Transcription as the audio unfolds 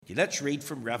Let's read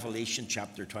from Revelation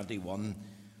chapter 21.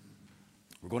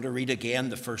 We're going to read again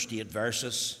the first 8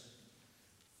 verses.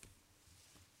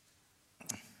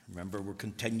 Remember, we're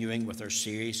continuing with our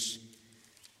series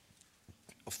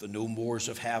of the No Mores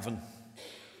of Heaven.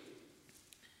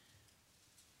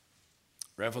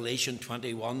 Revelation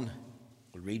 21,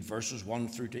 we'll read verses 1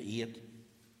 through to 8,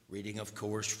 reading, of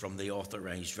course, from the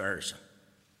Authorized Version.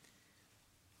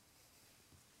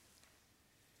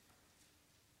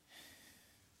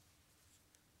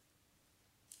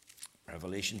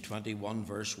 Revelation 21,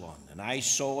 verse 1. And I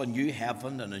saw a new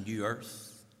heaven and a new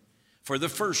earth, for the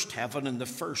first heaven and the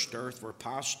first earth were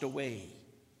passed away,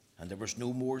 and there was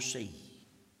no more sea.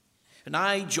 And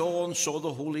I, John, saw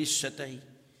the holy city,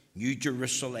 New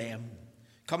Jerusalem,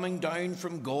 coming down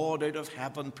from God out of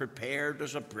heaven, prepared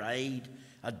as a bride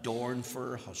adorned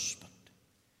for her husband.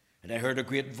 And I heard a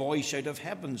great voice out of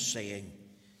heaven saying,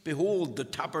 Behold, the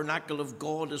tabernacle of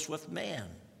God is with men,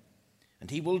 and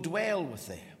he will dwell with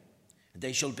them. And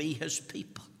they shall be his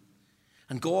people.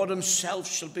 And God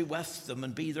himself shall be with them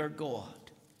and be their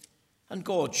God. And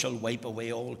God shall wipe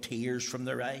away all tears from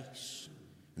their eyes.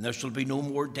 And there shall be no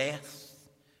more death,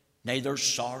 neither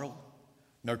sorrow,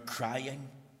 nor crying.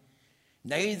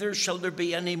 Neither shall there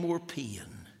be any more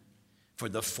pain, for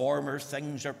the former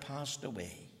things are passed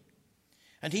away.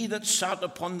 And he that sat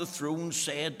upon the throne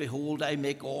said, Behold, I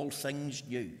make all things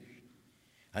new.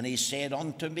 And he said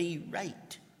unto me,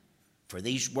 Write, for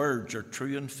these words are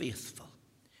true and faithful.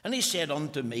 And he said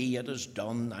unto me, It is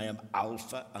done. I am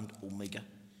Alpha and Omega,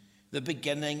 the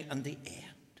beginning and the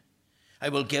end. I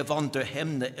will give unto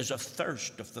him that is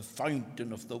athirst of the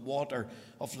fountain of the water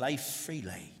of life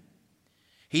freely.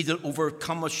 He that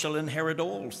overcometh shall inherit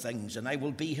all things, and I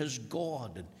will be his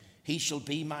God, and he shall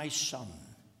be my son.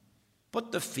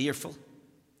 But the fearful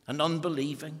and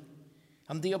unbelieving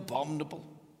and the abominable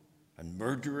and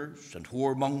murderers and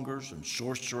whoremongers and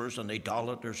sorcerers and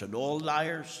idolaters and all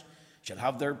liars shall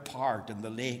have their part in the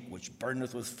lake which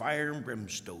burneth with fire and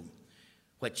brimstone,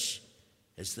 which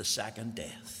is the second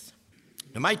death.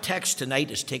 Now, my text tonight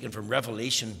is taken from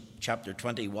Revelation chapter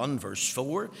 21, verse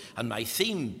 4, and my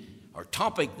theme or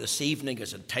topic this evening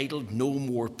is entitled No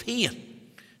More Pain.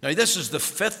 Now, this is the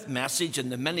 5th message in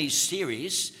the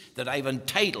mini-series that I've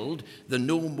entitled The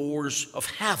No Mores of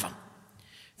Heaven.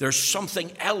 There's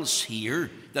something else here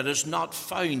that is not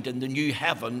found in the new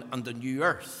heaven and the new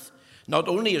earth. Not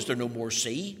only is there no more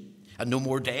sea, and no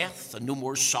more death, and no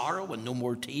more sorrow, and no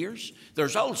more tears,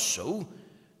 there's also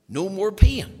no more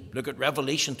pain. Look at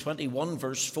Revelation 21,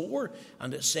 verse 4,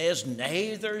 and it says,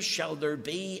 Neither shall there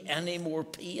be any more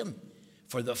pain,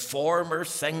 for the former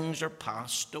things are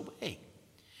passed away.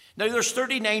 Now, there's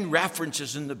 39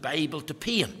 references in the Bible to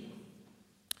pain.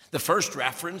 The first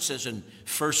reference is in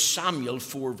 1 Samuel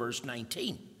 4, verse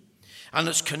 19. And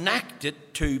it's connected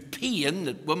to pain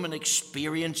that women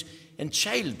experience in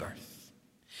childbirth.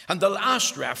 And the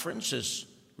last reference is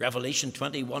Revelation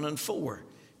 21 and 4.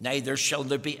 Neither shall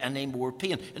there be any more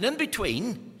pain. And in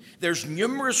between, there's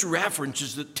numerous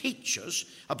references that teach us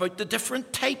about the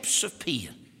different types of pain.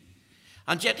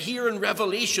 And yet here in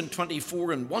Revelation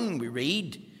 24 and 1 we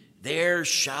read, There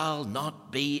shall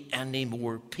not be any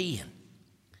more pain.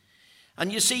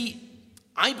 And you see,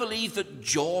 I believe that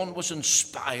John was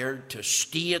inspired to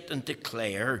state and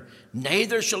declare,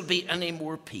 Neither shall be any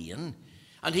more pain.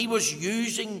 And he was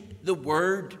using the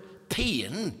word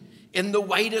pain in the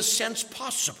widest sense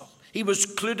possible. He was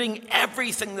including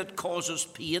everything that causes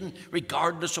pain,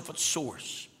 regardless of its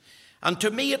source. And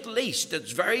to me, at least,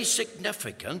 it's very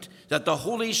significant that the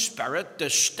Holy Spirit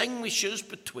distinguishes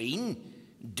between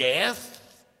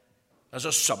death as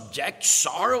a subject,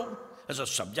 sorrow as a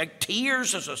subject,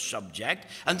 tears as a subject,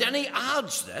 and then he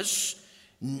adds this,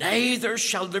 Neither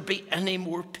shall there be any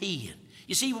more pain.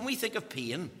 You see, when we think of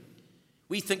pain,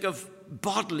 we think of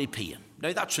bodily pain.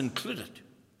 Now, that's included.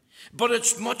 But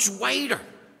it's much wider.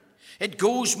 It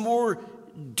goes more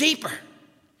deeper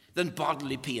than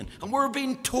bodily pain. And we're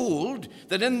being told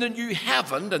that in the new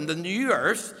heaven and the new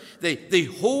earth, the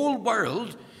whole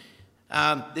world,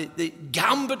 the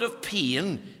gambit of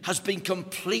pain has been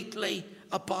completely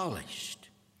abolished.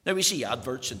 Now, we see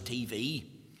adverts on TV,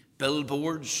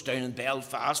 billboards down in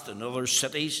Belfast and other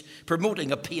cities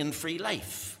promoting a pain-free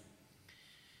life.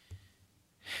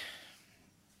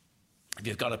 If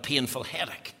you've got a painful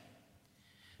headache,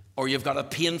 or you've got a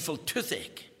painful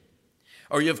toothache,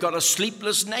 or you've got a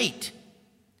sleepless night,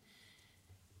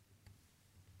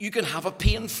 you can have a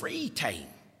pain-free time.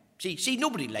 See,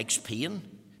 nobody likes pain.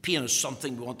 Pain is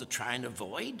something we want to try and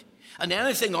avoid. And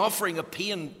anyone offering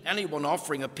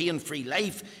a pain-free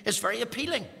life is very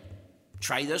appealing.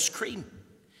 Try this cream.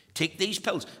 Take these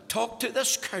pills. Talk to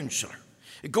this counselor.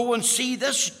 Go and see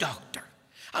this doctor.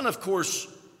 And of course,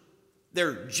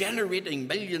 they're generating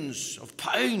millions of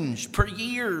pounds per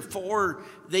year for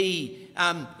the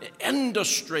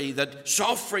industry that's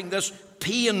offering this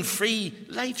pain-free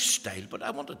lifestyle. But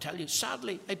I want to tell you,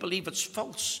 sadly, I believe it's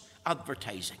false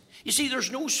advertising. You see,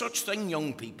 there's no such thing,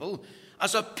 young people,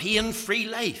 as a pain-free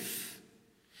life.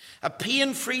 A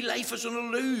pain-free life is an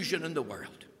illusion in the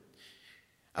world.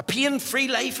 A pain-free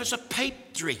life is a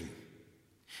pipe dream.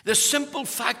 The simple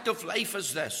fact of life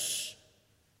is this: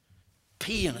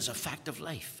 pain is a fact of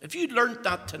life. If you'd learned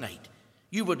that tonight,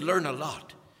 you would learn a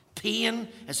lot. Pain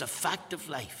is a fact of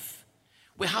life.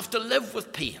 We have to live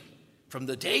with pain from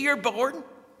the day you're born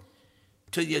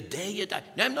to the day you die.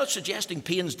 Now, I'm not suggesting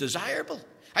pain's desirable.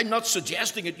 I'm not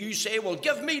suggesting that you say, well,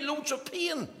 give me loads of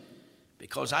pain,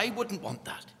 because I wouldn't want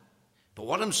that. But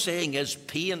what I'm saying is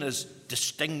pain is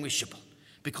distinguishable,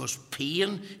 because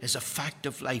pain is a fact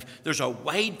of life. There's a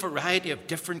wide variety of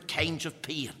different kinds of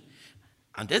pain.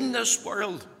 And in this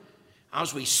world,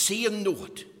 as we see and know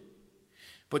it,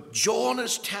 but John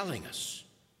is telling us,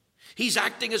 he's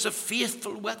acting as a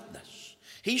faithful witness.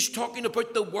 He's talking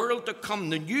about the world to come,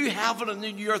 the new heaven and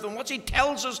the new earth. And what he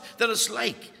tells us that it's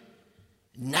like,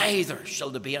 neither shall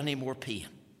there be any more pain.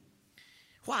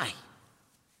 Why?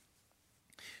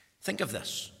 Think of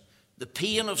this. The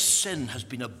pain of sin has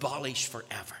been abolished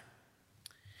forever.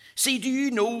 See, do you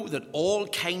know that all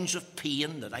kinds of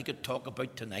pain that I could talk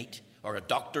about tonight, or a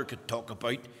doctor could talk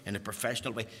about in a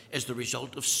professional way, is the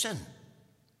result of sin?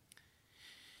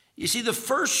 You see, the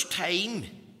first time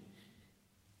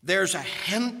there's a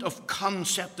hint of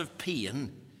concept of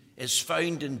pain is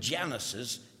found in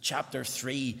Genesis chapter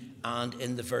 3 and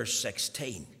in the verse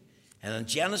 16. And in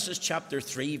Genesis chapter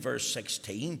 3, verse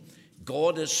 16,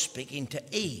 God is speaking to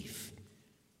Eve.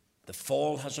 The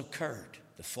fall has occurred,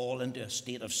 the fall into a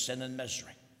state of sin and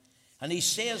misery. And he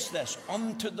says this: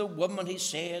 unto the woman he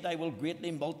said, I will greatly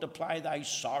multiply thy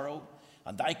sorrow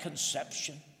and thy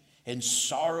conception. In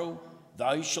sorrow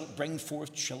thou shalt bring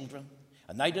forth children,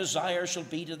 and thy desire shall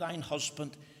be to thine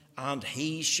husband, and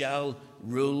he shall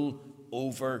rule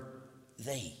over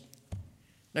thee.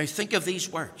 Now think of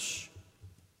these words.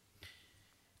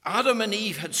 Adam and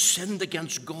Eve had sinned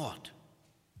against God.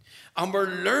 And we're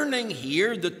learning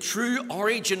here the true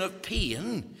origin of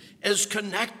pain is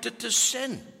connected to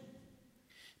sin.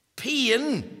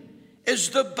 Pain is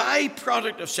the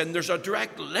byproduct of sin. There's a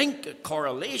direct link, a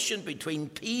correlation between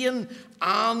pain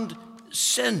and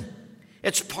sin.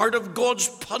 It's part of God's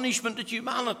punishment to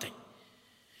humanity.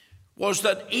 Was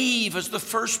that Eve, as the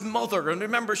first mother, and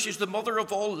remember she's the mother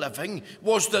of all living,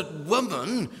 was that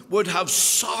woman would have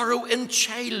sorrow in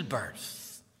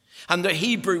childbirth. And the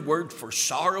Hebrew word for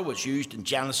sorrow, as used in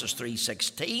Genesis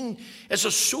 3:16, is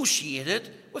associated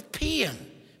with pain,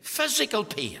 physical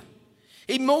pain,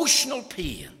 emotional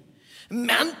pain,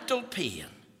 mental pain.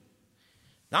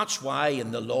 That's why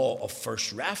in the law of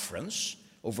first reference,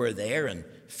 over there in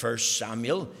 1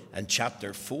 Samuel and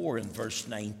chapter 4 and verse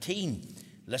 19,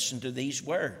 listen to these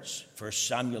words. 1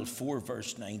 Samuel 4,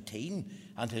 verse 19,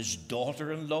 and his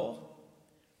daughter-in-law,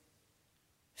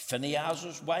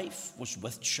 Phinehas' wife, was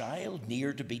with child,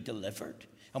 near to be delivered.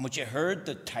 And when she heard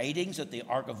the tidings that the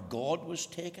ark of God was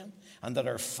taken, and that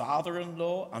her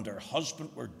father-in-law and her husband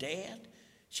were dead,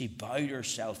 she bowed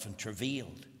herself and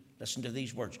travailed. Listen to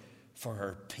these words. For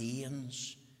her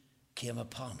pains came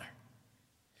upon her.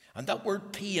 And that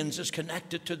word pains is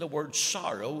connected to the word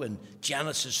sorrow in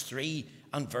Genesis 3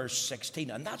 and verse 16.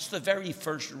 And that's the very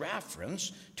first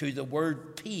reference to the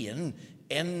word pain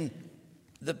in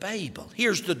the Bible.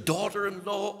 Here's the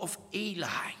daughter-in-law of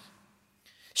Eli.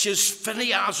 She's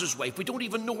Phinehas' wife. We don't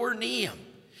even know her name.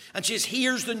 And she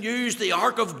hears the news the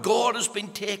ark of God has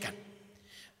been taken.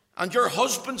 And your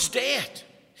husband's dead.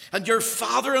 And your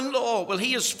father-in-law, well,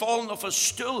 he has fallen off a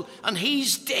stool and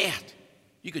he's dead.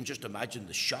 You can just imagine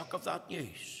the shock of that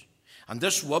news. And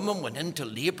this woman went into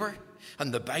labor,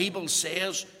 and the Bible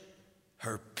says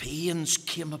her pains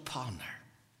came upon her.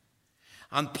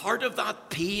 And part of that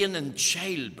pain in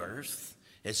childbirth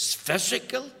is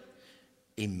physical,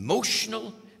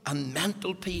 emotional, and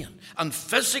mental pain. And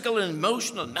physical and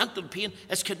emotional and mental pain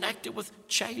is connected with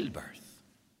childbirth.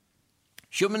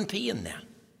 Human pain, then,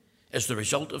 is the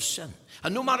result of sin.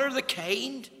 And no matter the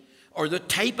kind or the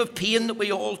type of pain that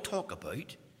we all talk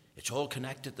about, it's all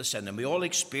connected to sin. And we all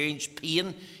experience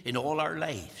pain in all our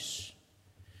lives.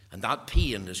 And that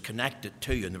pain is connected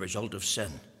to and the result of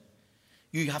sin.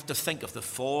 You have to think of the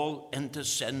fall into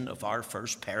sin of our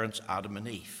first parents, Adam and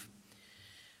Eve.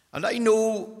 And I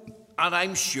know, and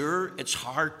I'm sure, it's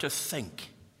hard to think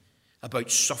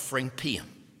about suffering pain.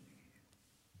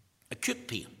 Acute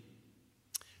pain.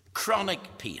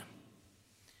 Chronic pain.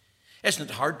 Isn't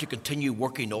it hard to continue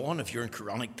working on if you're in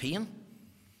chronic pain?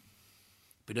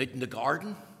 Been out in the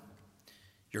garden,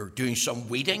 you're doing some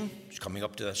weeding, it's coming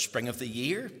up to the spring of the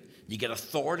year, you get a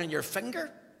thorn in your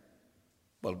finger.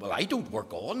 Well, I don't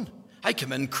work on. I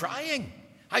come in crying.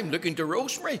 I'm looking to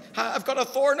Rosemary. I've got a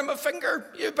thorn in my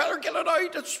finger. You better get it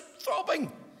out. It's throbbing.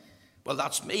 Well,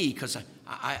 that's me because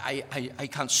I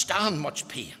can't stand much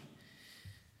pain.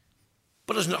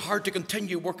 But isn't it hard to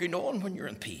continue working on when you're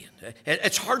in pain?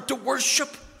 It's hard to worship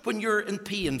when you're in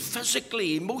pain,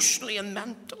 physically, emotionally, and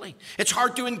mentally. It's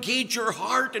hard to engage your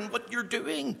heart in what you're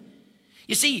doing.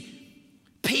 You see,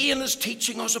 pain is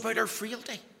teaching us about our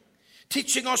frailty,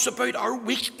 teaching us about our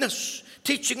weakness,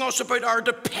 teaching us about our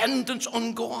dependence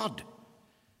on God.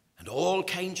 And all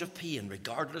kinds of pain,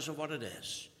 regardless of what it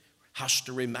is, has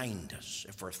to remind us,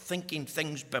 if we're thinking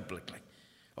things biblically,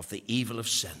 of the evil of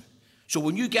sin. So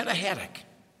when you get a headache,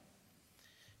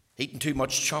 eating too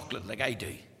much chocolate like I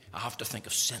do, I have to think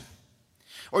of sin.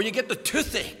 Or you get the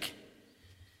toothache,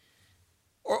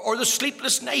 or the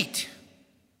sleepless night,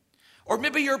 or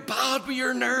maybe you're bad with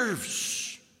your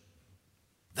nerves.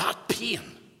 That pain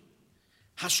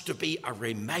has to be a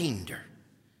reminder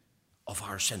of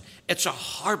our sin. It's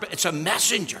a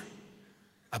messenger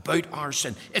about our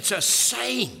sin. It's a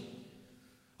sign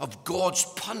of God's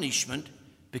punishment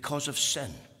because of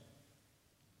sin.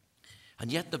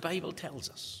 And yet the Bible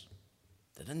tells us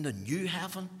that in the new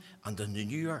heaven and in the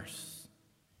new earth,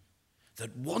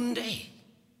 that one day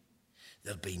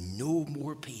there'll be no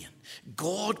more pain.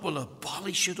 God will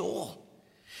abolish it all.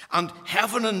 And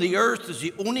heaven and the earth is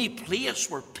the only place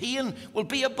where pain will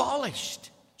be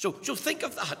abolished. So think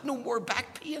of that. No more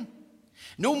back pain.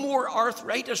 No more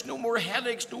arthritis, no more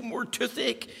headaches, no more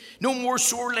toothache, no more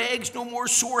sore legs, no more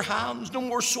sore hands, no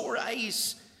more sore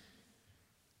eyes,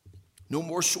 no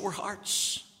more sore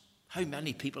hearts. How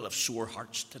many people have sore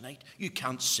hearts tonight? You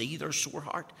can't see their sore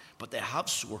heart, but they have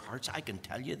sore hearts. I can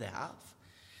tell you they have.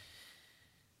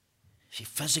 See,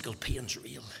 physical pain's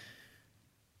real.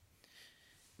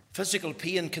 Physical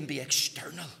pain can be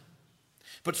external,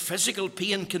 but physical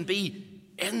pain can be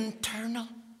internal.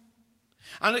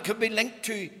 And it can be linked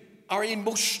to our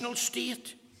emotional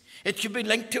state. It can be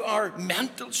linked to our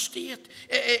mental state.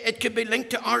 It can be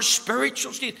linked to our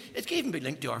spiritual state. It can even be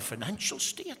linked to our financial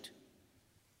state.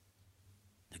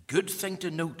 The good thing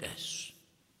to note is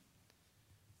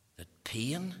that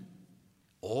pain,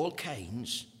 all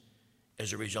kinds,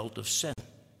 is a result of sin.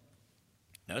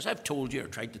 Now, as I've told you or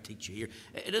tried to teach you here,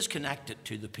 it is connected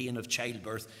to the pain of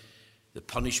childbirth, the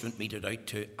punishment meted out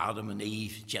to Adam and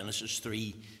Eve, Genesis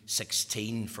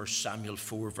 3:16, 1 Samuel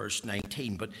 4, verse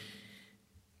 19. But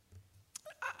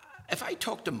if I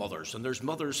talk to mothers, and there's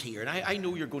mothers here, and I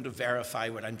know you're going to verify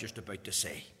what I'm just about to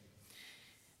say.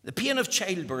 The pain of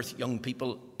childbirth, young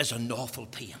people, is an awful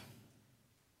pain.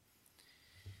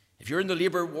 If you're in the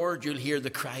labour ward, you'll hear the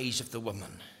cries of the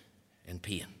woman in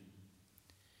pain.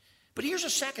 But here's a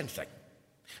second thing.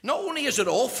 Not only is it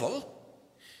awful,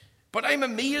 but I'm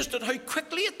amazed at how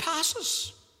quickly it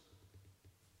passes.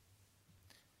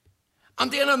 And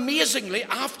then amazingly,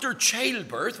 after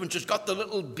childbirth, when she's got the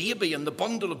little baby and the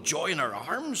bundle of joy in her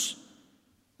arms,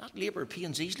 that labour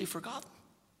pain's easily forgotten.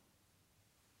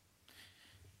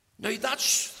 Now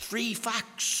that's three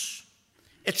facts.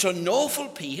 It's an awful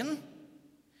pain,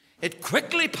 it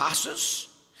quickly passes,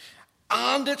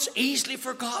 and it's easily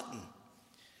forgotten.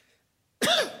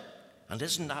 And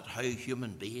isn't that how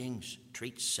human beings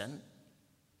treat sin?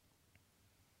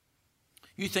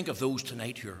 You think of those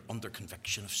tonight who are under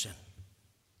conviction of sin.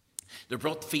 They're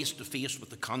brought face to face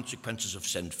with the consequences of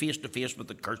sin, face to face with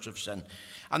the curse of sin.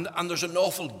 And there's an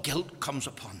awful guilt comes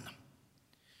upon them.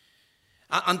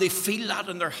 And they feel that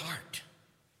in their heart.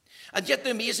 And yet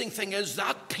the amazing thing is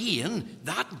that pain,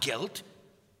 that guilt,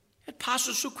 it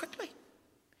passes so quickly.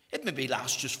 It maybe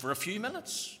lasts just for a few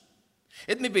minutes.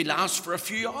 It maybe lasts for a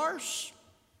few hours.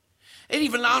 It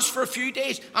even lasts for a few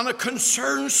days. And a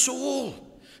concerned soul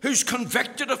who's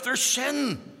convicted of their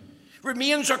sin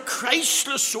remains a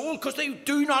Christless soul because they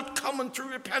do not come in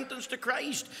through repentance to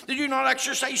Christ. They do not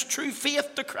exercise true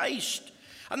faith to Christ.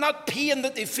 And that pain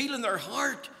that they feel in their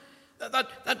heart,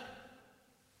 that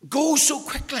goes so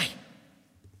quickly.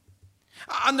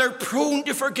 And they're prone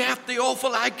to forget the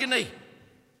awful agony.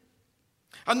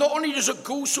 And not only does it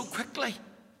go so quickly,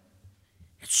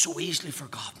 it's so easily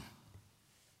forgotten.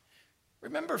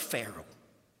 Remember Pharaoh.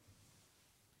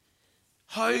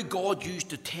 How God used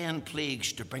the 10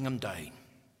 plagues to bring him down.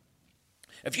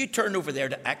 If you turn over there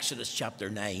to Exodus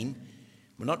chapter 9,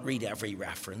 we'll not read every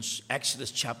reference. Exodus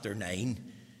chapter 9.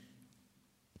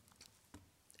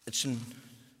 It's in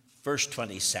verse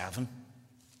 27.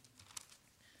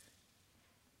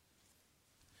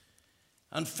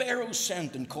 And Pharaoh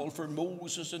sent and called for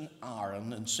Moses and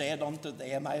Aaron and said unto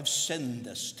them, I have sinned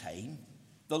this time.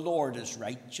 The Lord is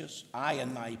righteous. I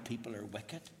and my people are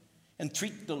wicked.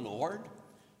 Entreat the Lord,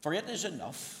 for it is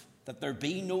enough that there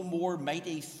be no more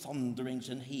mighty thunderings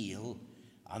and hail,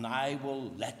 and I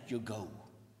will let you go,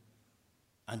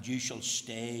 and you shall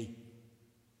stay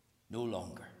no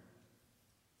longer.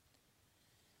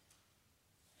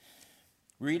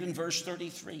 Read in verse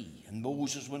 33, and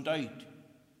Moses went out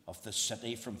of the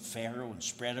city from Pharaoh and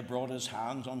spread abroad his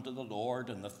hands unto the Lord,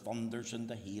 and the thunders and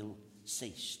the hail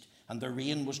ceased, and the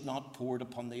rain was not poured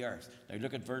upon the earth. Now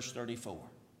look at verse 34.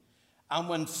 And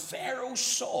when Pharaoh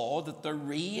saw that the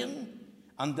rain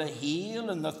and the hail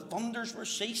and the thunders were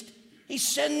ceased, he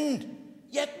sinned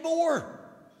yet more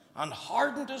and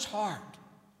hardened his heart,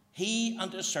 he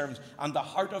and his servants. And the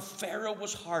heart of Pharaoh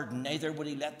was hardened, neither would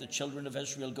he let the children of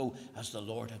Israel go, as the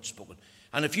Lord had spoken.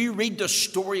 And if you read the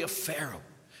story of Pharaoh,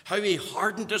 how he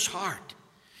hardened his heart,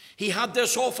 he had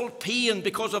this awful pain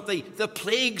because of the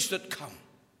plagues that come.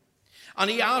 And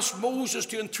he asked Moses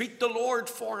to entreat the Lord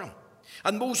for him.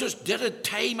 And Moses did it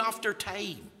time after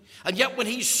time. And yet when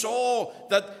he saw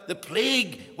that the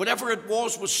plague, whatever it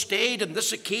was stayed, and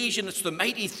this occasion it's the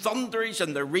mighty thunderings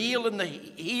and the rain and the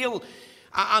hail,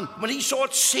 and when he saw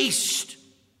it ceased,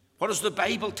 what does the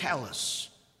Bible tell us?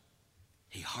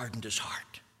 He hardened his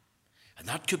heart. And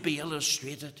that could be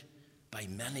illustrated by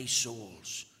many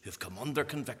souls who've come under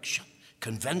conviction,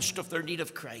 convinced of their need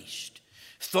of Christ,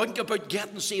 think about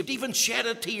getting saved, even shed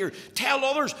a tear, tell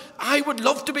others, I would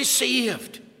love to be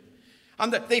saved.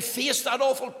 And that they face that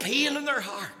awful pain in their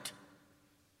heart.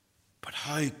 But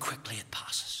how quickly it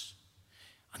passes.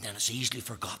 And then it's easily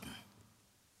forgotten.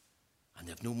 And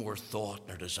they've no more thought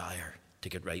nor desire to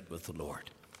get right with the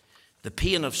Lord. The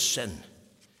pain of sin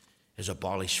is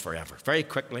abolished forever. Very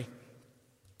quickly,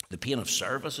 the pain of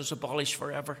service is abolished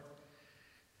forever.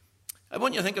 I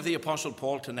want you to think of the Apostle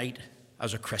Paul tonight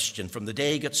as a Christian from the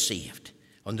day he got saved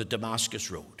on the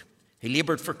Damascus Road. He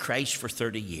labored for Christ for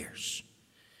 30 years.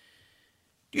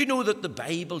 Do you know that the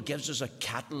Bible gives us a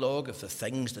catalogue of the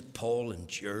things that Paul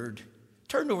endured?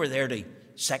 Turn over there to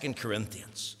 2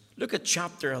 Corinthians. Look at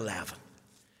chapter 11.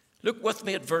 Look with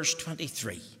me at verse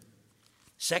 23.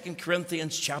 2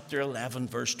 Corinthians chapter 11,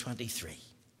 verse 23.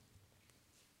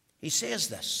 He says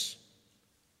this,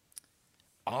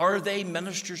 are they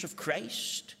ministers of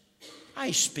Christ?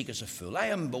 I speak as a fool. I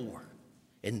am more.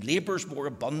 In labours more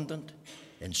abundant,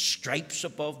 in stripes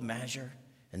above measure,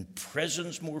 in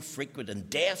prisons more frequent, in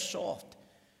deaths oft.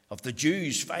 Of the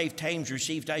Jews 5 times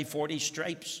received I 40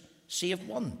 stripes, save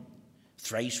one.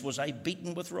 Thrice was I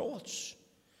beaten with rods.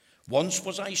 Once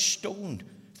was I stoned.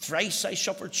 Thrice I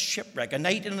suffered shipwreck. A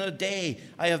night and a day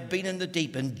I have been in the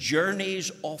deep, in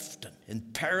journeys often, in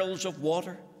perils of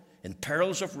water, in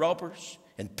perils of robbers,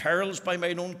 in perils by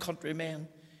mine own countrymen,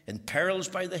 in perils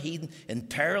by the heathen, in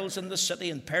perils in the city,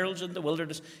 in perils in the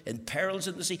wilderness, in perils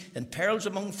in the sea, in perils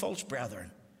among false brethren,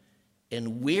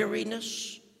 in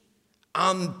weariness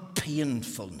and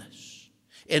painfulness,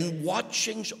 in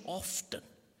watchings often,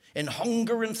 in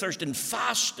hunger and thirst, in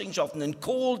fastings often, in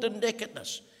cold and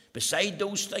nakedness, beside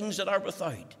those things that are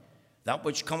without, that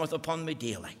which cometh upon me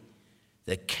daily,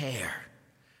 the care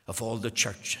of all the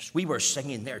churches. We were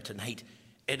singing there tonight,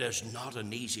 it is not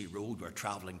an easy road we're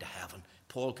traveling to heaven.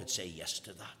 Paul could say yes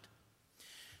to that.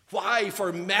 Why?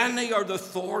 For many are the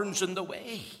thorns in the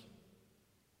way.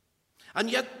 And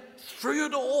yet, through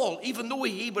it all, even though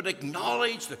he would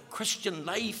acknowledge the Christian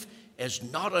life is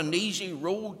not an easy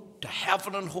road to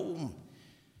heaven and home,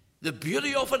 the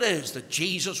beauty of it is that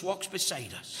Jesus walks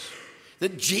beside us,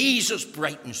 that Jesus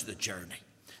brightens the journey,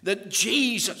 that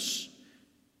Jesus,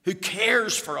 who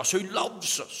cares for us, who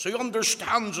loves us, who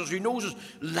understands us, who knows us,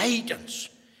 lightens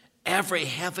every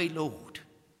heavy load.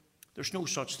 There's no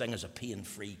such thing as a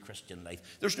pain-free Christian life.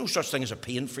 There's no such thing as a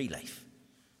pain-free life.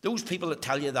 Those people that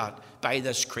tell you that, buy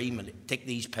this cream and take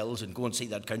these pills and go and see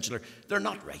that counsellor, they're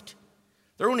not right.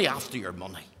 They're only after your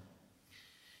money.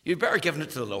 You'd better give it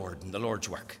to the Lord and the Lord's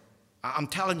work. I'm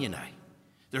telling you now,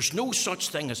 there's no such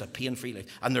thing as a pain-free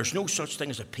life, and there's no such thing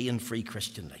as a pain-free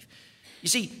Christian life. You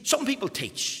see, some people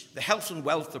teach, the health and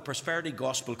wealth, the prosperity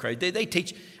gospel crowd, they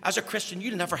teach, as a Christian,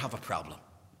 you'll never have a problem.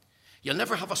 You'll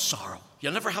never have a sorrow.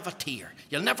 You'll never have a tear.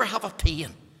 You'll never have a pain.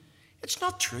 It's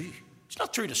not true. It's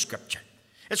not true to Scripture.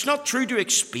 It's not true to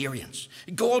experience.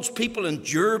 God's people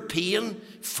endure pain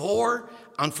for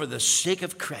and for the sake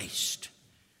of Christ.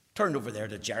 Turn over there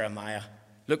to Jeremiah.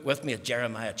 Look with me at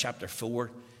Jeremiah chapter 4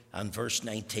 and verse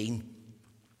 19.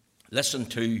 Listen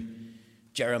to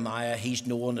Jeremiah. He's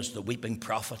known as the weeping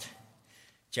prophet.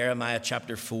 Jeremiah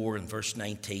chapter 4 and verse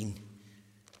 19.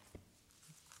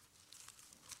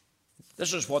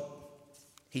 This is what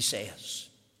he says.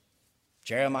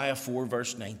 Jeremiah 4,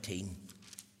 verse 19.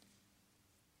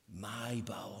 My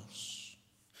bowels,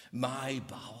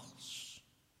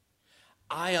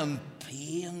 I am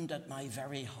pained at my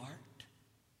very heart.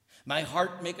 My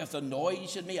heart maketh a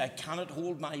noise in me. I cannot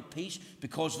hold my peace,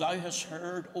 because thou hast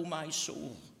heard, O my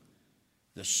soul,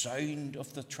 the sound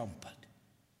of the trumpet,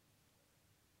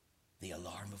 the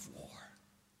alarm of war.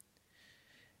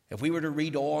 If we were to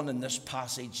read on in this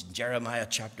passage in Jeremiah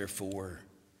chapter 4,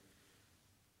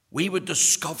 we would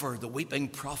discover the weeping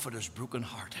prophet is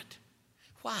brokenhearted.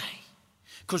 Why?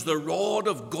 Because the rod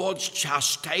of God's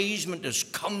chastisement has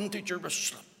come to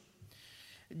Jerusalem.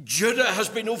 Judah has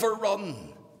been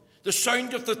overrun. The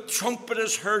sound of the trumpet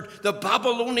is heard. The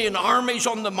Babylonian armies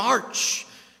on the march.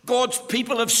 God's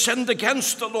people have sinned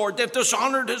against the Lord. They've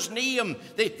dishonored his name.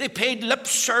 They paid lip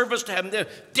service to him. They've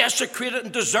desecrated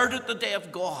and deserted the day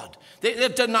of God.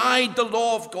 They've denied the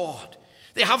law of God.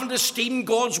 They haven't esteemed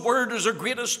God's word as their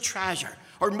greatest treasure,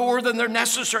 or more than their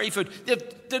necessary food.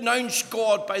 They've denounced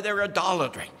God by their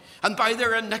idolatry, and by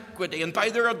their iniquity, and by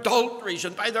their adulteries,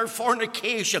 and by their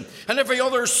fornication, and every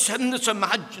other sin that's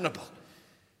imaginable.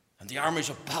 And the armies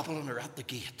of Babylon are at the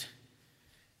gate.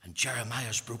 And Jeremiah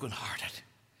is brokenhearted.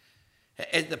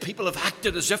 The people have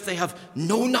acted as if they have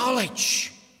no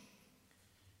knowledge.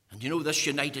 And you know, this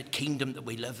united kingdom that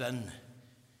we live in,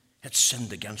 it's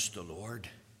sinned against the Lord,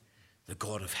 the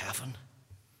God of heaven.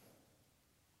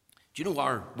 Do you know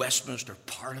our Westminster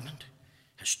Parliament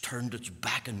has turned its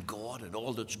back on God and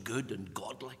all that's good and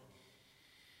godly?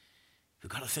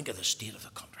 We've got to think of the state of the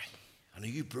country. And are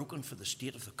you broken for the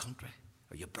state of the country?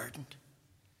 Are you burdened?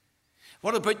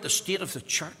 What about the state of the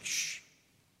church?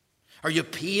 Are you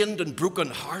pained and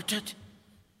broken-hearted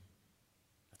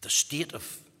at the state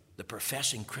of the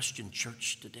professing Christian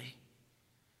church today?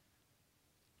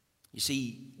 You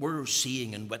see, we're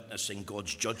seeing and witnessing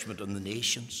God's judgment on the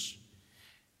nations.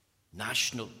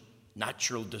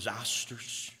 Natural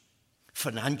disasters,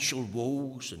 financial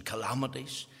woes and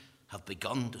calamities have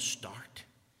begun to start.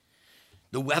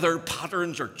 The weather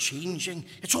patterns are changing.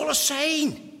 It's all a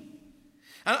sign.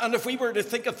 And if we were to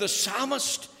think of the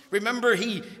psalmist, remember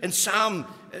he, in Psalm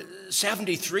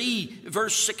 73,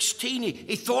 verse 16,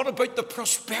 he thought about the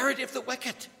prosperity of the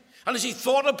wicked. And as he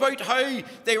thought about how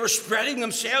they were spreading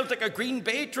themselves like a green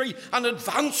bay tree and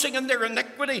advancing in their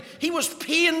iniquity, he was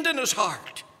pained in his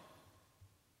heart.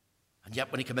 And yet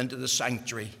when he came into the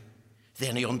sanctuary,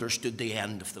 then he understood the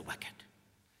end of the wicked.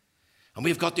 And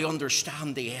we've got to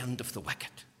understand the end of the wicked.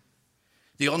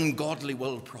 The ungodly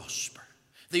will prosper.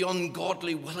 The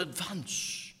ungodly will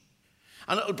advance.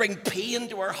 And it'll bring pain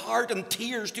to our heart and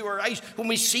tears to our eyes when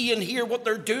we see and hear what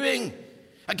they're doing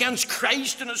against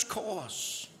Christ and his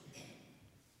cause.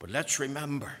 But let's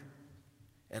remember,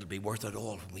 it'll be worth it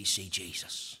all when we see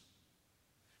Jesus.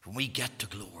 When we get to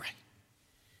glory.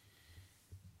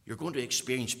 You're going to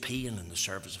experience pain in the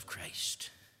service of Christ.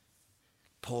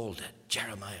 Paul did.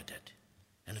 Jeremiah did.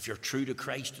 And if you're true to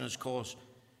Christ and his cause,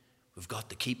 we've got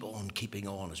to keep on keeping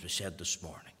on, as we said this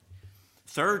morning.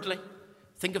 Thirdly,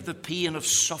 think of the pain of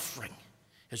suffering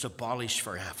is abolished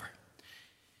forever.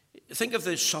 Think of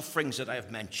the sufferings that I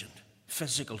have mentioned.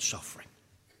 Physical suffering.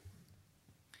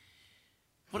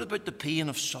 What about the pain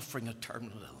of suffering a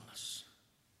terminal illness?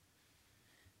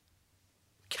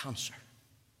 Cancer.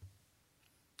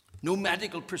 No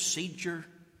medical procedure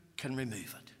can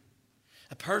remove it.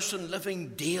 A person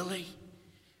living daily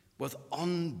with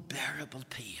unbearable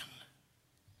pain.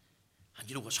 And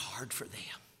you know, it's hard for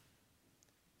them.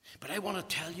 But I want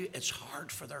to tell you, it's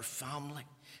hard for their family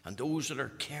and those that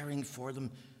are caring for them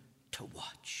to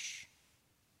watch.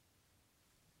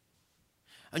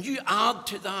 And you add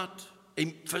to that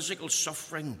physical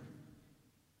suffering,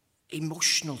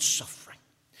 emotional suffering.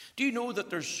 Do you know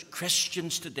that there's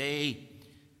Christians today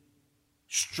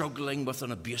struggling with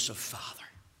an abusive father?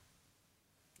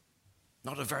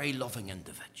 Not a very loving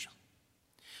individual.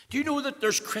 Do you know that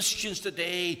there's Christians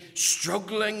today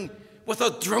struggling with a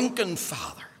drunken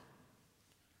father?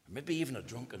 Or maybe even a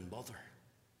drunken mother.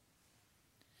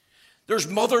 There's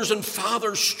mothers and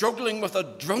fathers struggling with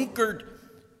a drunkard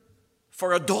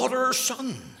for a daughter or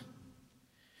son.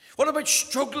 What about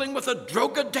struggling with a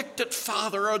drug-addicted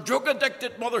father, or a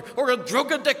drug-addicted mother, or a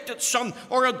drug-addicted son,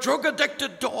 or a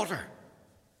drug-addicted daughter?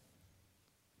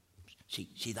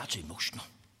 See, that's emotional.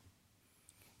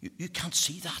 You can't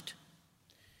see that,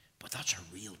 but that's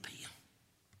a real pain.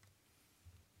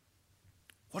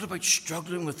 What about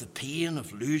struggling with the pain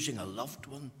of losing a loved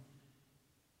one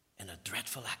in a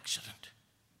dreadful accident?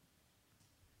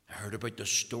 I heard about the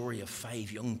story of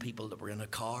 5 young people that were in a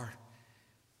car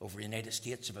over the United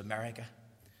States of America.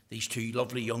 These 2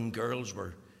 lovely young girls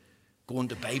were going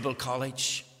to Bible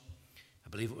college. I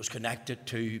believe it was connected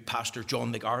to Pastor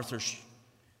John MacArthur's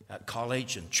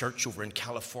college and church over in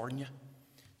California.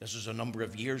 This is a number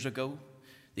of years ago.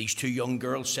 These two young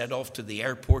girls set off to the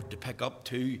airport to pick up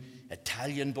two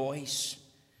Italian boys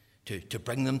to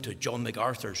bring them to John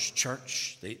MacArthur's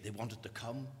church. They wanted to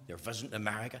come. They're visiting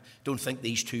America. Don't think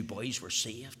these two boys were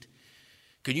saved.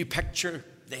 Can you picture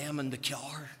them in the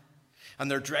car? And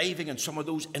they're driving in some of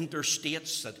those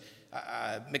interstates that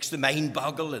makes the mind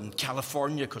boggle in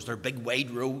California because they're big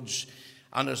wide roads.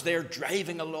 And as they're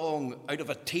driving along, out of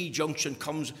a T-junction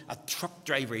comes a truck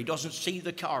driver. He doesn't see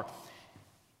the car.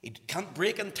 He can't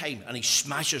brake in time, and he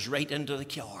smashes right into the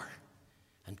car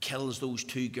and kills those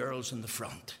two girls in the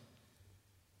front.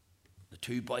 The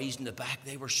two boys in the back,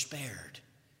 they were spared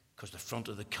because the front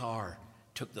of the car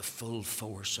took the full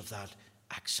force of that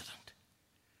accident.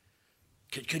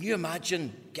 Can you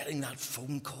imagine getting that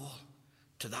phone call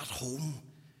to that home,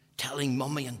 telling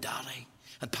Mummy and Daddy,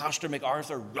 and Pastor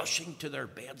MacArthur rushing to their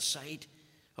bedside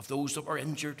of those that were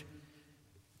injured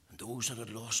and those that had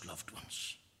lost loved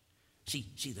ones?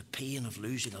 See, the pain of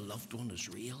losing a loved one is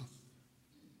real.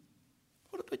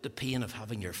 What about the pain of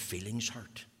having your feelings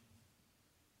hurt?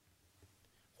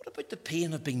 What about the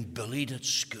pain of being bullied at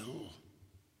school?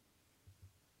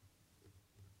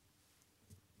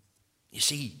 You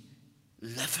see,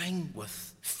 living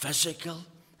with physical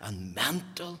and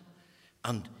mental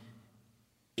and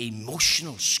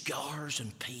emotional scars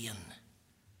and pain,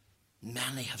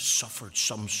 many have suffered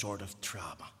some sort of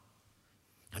trauma.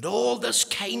 And all this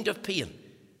kind of pain,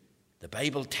 the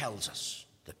Bible tells us,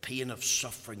 the pain of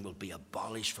suffering will be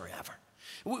abolished forever.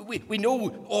 We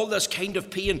know all this kind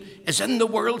of pain is in the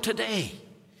world today.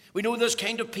 We know this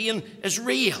kind of pain is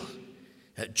real.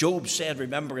 Job said,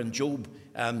 remember in Job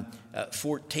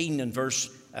 14 and verse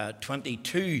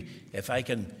 22, if I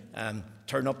can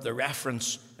turn up the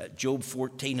reference, Job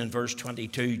 14 and verse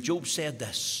 22, Job said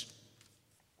this,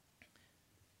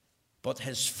 but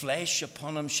his flesh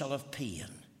upon him shall have pain,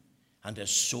 and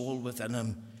his soul within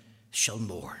him shall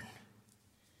mourn.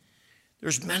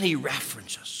 There's many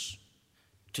references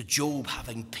to Job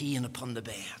having pain upon the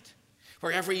bed,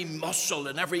 where every muscle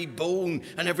and every bone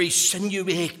and every sinew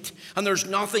ached, and there's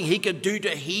nothing he could do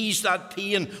to ease that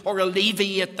pain or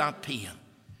alleviate that pain.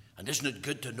 And isn't it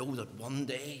good to know that one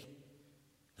day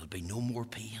there'll be no more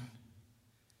pain?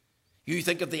 You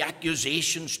think of the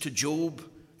accusations to Job,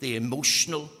 the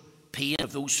emotional pain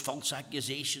of those false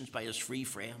accusations by his three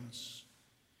friends.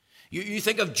 You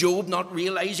think of Job not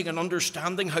realizing and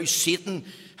understanding how Satan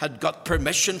had got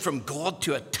permission from God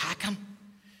to attack him.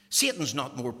 Satan's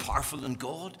not more powerful than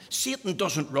God. Satan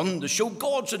doesn't run the show.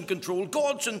 God's in control.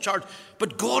 God's in charge.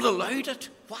 But God allowed it.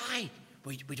 Why?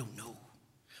 We don't know.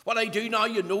 What I do now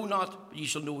you know not, but you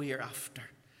shall know hereafter.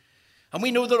 And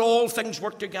we know that all things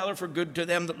work together for good to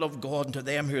them that love God and to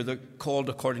them who are called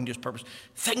according to his purpose.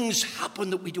 Things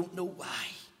happen that we don't know why.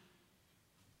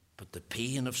 But the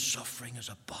pain of suffering is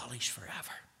abolished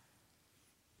forever.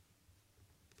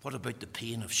 What about the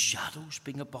pain of shadows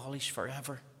being abolished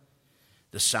forever?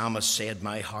 The psalmist said,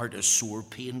 my heart is sore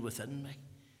pain within me.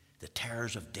 The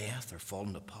terrors of death are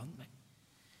fallen upon me.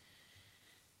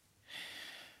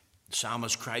 The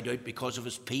psalmist cried out because of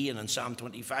his pain in Psalm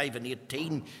 25 and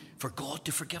 18 for God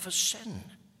to forgive his sin.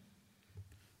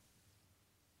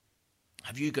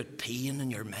 Have you got pain in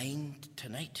your mind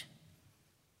tonight?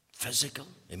 Physical,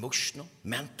 emotional,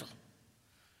 mental.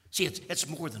 See, it's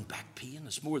more than back pain.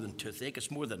 It's more than toothache.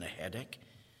 It's more than a headache.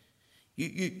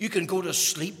 You can go to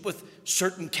sleep with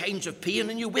certain kinds of pain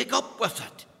and you wake up with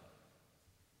it.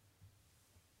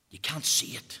 You can't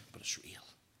see it, but it's real.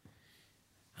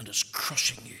 And it's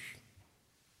crushing you.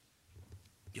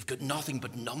 You've got nothing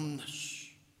but numbness.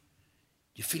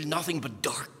 You feel nothing but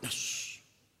darkness.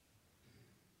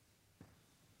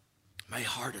 My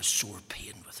heart is sore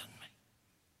pain within me.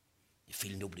 You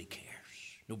feel nobody cares.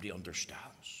 Nobody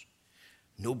understands.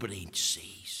 Nobody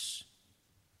sees.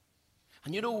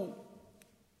 And you know,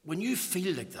 when you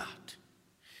feel like that,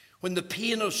 when the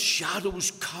pain of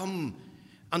shadows come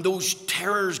and those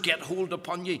terrors get hold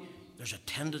upon you, there's a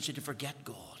tendency to forget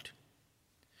God.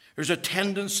 There's a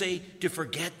tendency to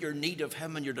forget your need of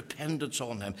him and your dependence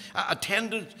on him. A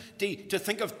tendency to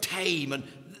think of time and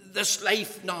this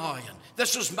life now and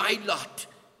this is my lot.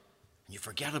 And you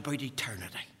forget about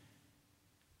eternity.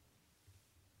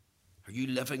 Are you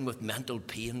living with mental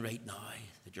pain right now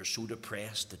that you're so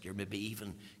depressed that you're maybe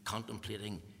even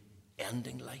contemplating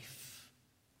ending life?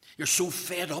 You're so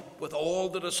fed up with all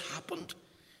that has happened.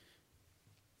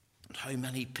 And how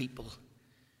many people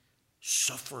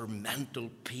suffer mental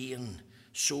pain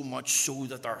so much so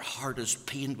that their heart is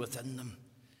pained within them.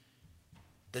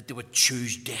 that they would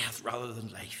choose death rather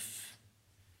than life.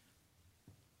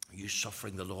 Are you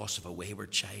suffering the loss of a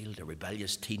wayward child, a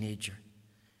rebellious teenager,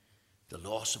 the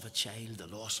loss of a child, the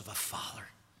loss of a father?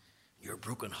 You're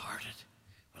brokenhearted.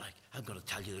 Well, I'm going to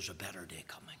tell you there's a better day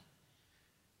coming.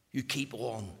 You keep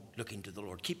on looking to the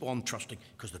Lord. Keep on trusting,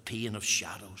 because the pain of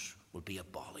shadows will be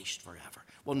abolished forever.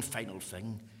 One final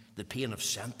thing, the pain of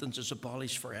sentence is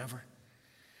abolished forever.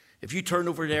 If you turn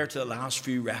over there to the last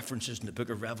few references in the book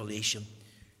of Revelation,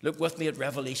 look with me at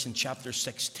Revelation chapter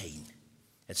 16.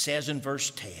 It says in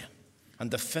verse 10, "And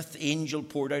the fifth angel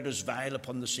poured out his vial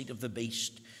upon the seat of the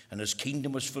beast, and his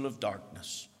kingdom was full of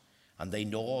darkness, and they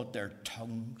gnawed their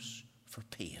tongues for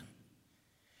pain."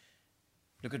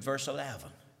 Look at verse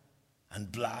 11. "And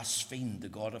blasphemed the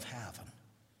God of heaven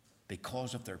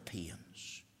because of their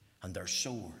pains and their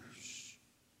sores,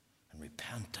 and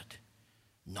repented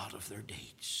not of their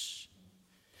deeds."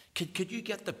 Could you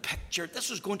get the picture? This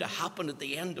is going to happen at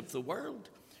the end of the world,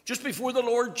 just before the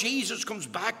Lord Jesus comes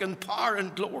back in power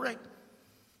and glory.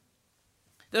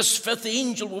 This fifth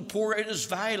angel will pour out his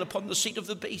vial upon the seat of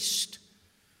the beast.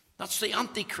 That's the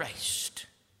Antichrist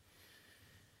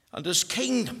and his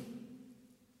kingdom.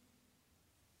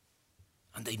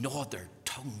 And they gnawed their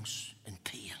tongues in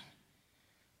pain,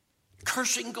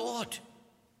 cursing God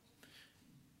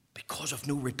because of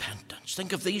no repentance.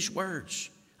 Think of these words: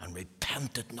 "and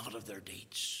repented not of their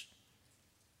deeds."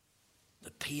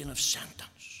 The pain of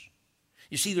sentence.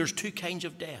 You see, there's two kinds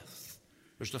of death.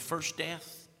 There's the first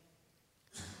death,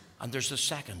 and there's the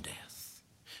second death.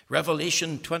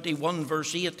 Revelation 21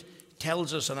 verse 8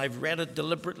 tells us, and I've read it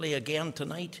deliberately again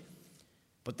tonight,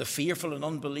 "But the fearful and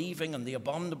unbelieving and the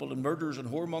abominable and murderers and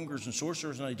whoremongers and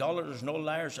sorcerers and idolaters and all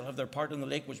liars shall have their part in the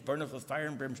lake which burneth with fire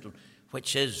and brimstone,"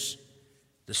 which is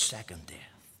the second death.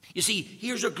 You see,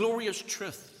 here's a glorious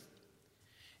truth.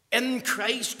 In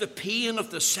Christ, the pain of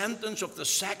the sentence of the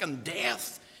second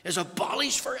death is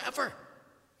abolished forever,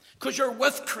 because you're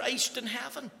with Christ in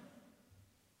heaven.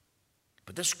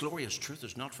 But this glorious truth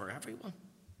is not for everyone.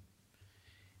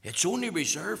 It's only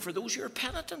reserved for those who are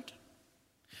penitent,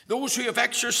 those who have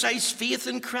exercised faith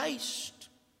in Christ.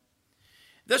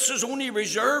 This is only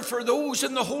reserved for those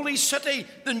in the holy city,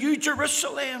 the New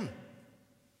Jerusalem,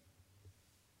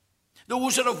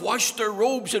 those that have washed their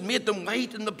robes and made them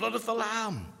white in the blood of the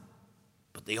Lamb.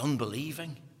 But the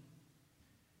unbelieving,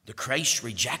 the Christ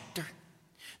rejecter,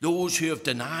 those who have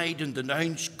denied and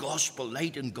denounced gospel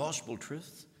light and gospel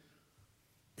truth,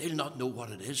 they'll not know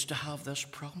what it is to have this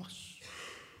promise,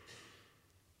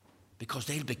 because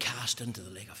they'll be cast into the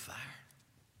lake of fire.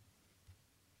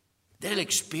 They'll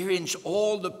experience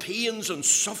all the pains and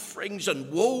sufferings and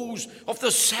woes of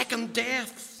the second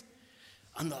death,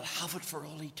 and they'll have it for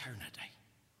all eternity.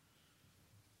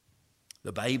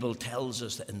 The Bible tells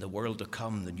us that in the world to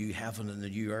come, the new heaven and the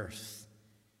new earth,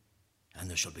 and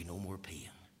there shall be no more pain.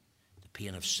 The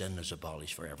pain of sin is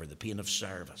abolished forever, the pain of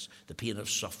service, the pain of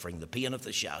suffering, the pain of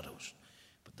the shadows.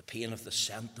 But the pain of the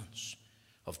sentence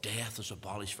of death is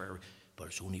abolished forever, but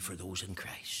it's only for those in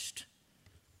Christ.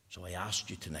 So I ask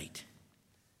you tonight,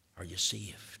 are you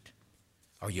saved?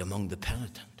 Are you among the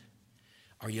penitent?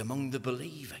 Are you among the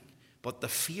believing? But the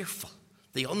fearful,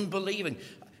 the unbelieving.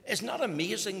 Isn't that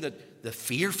amazing that the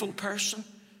fearful person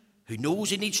who knows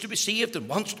he needs to be saved and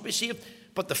wants to be saved,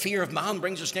 but the fear of man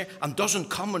brings us near and doesn't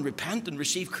come and repent and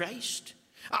receive Christ?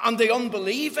 And the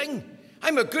unbelieving,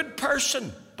 I'm a good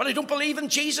person, but I don't believe in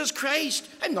Jesus Christ.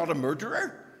 I'm not a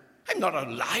murderer. I'm not a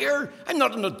liar. I'm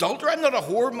not an adulterer. I'm not a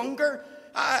whoremonger.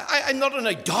 I'm not an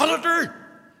idolater.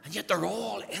 And yet they're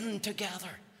all in together.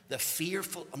 The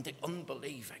fearful and the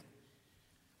unbelieving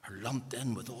are lumped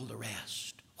in with all the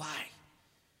rest. Why?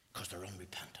 Because they're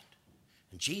unrepentant.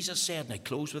 And Jesus said, and I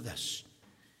close with this,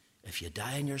 if you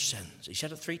die in your sins, he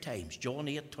said it 3 times, John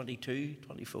 8, 22,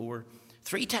 24,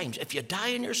 3 times, if you die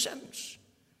in your sins,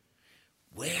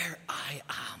 where I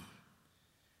am,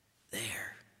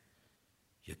 there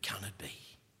you cannot be.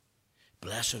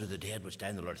 Blessed are the dead which die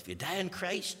in the Lord. If you die in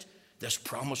Christ, this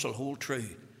promise will hold true.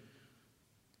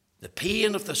 The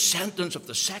pain of the sentence of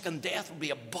the second death will be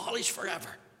abolished forever.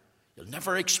 You'll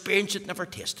never experience it, never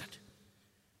taste it.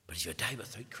 But if you die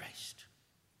without Christ,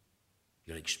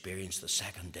 you'll experience the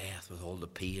second death with all the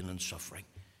pain and suffering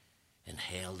in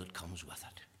hell that comes with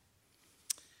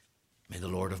it. May the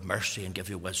Lord have mercy and give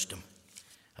you wisdom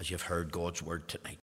as you've heard God's word tonight.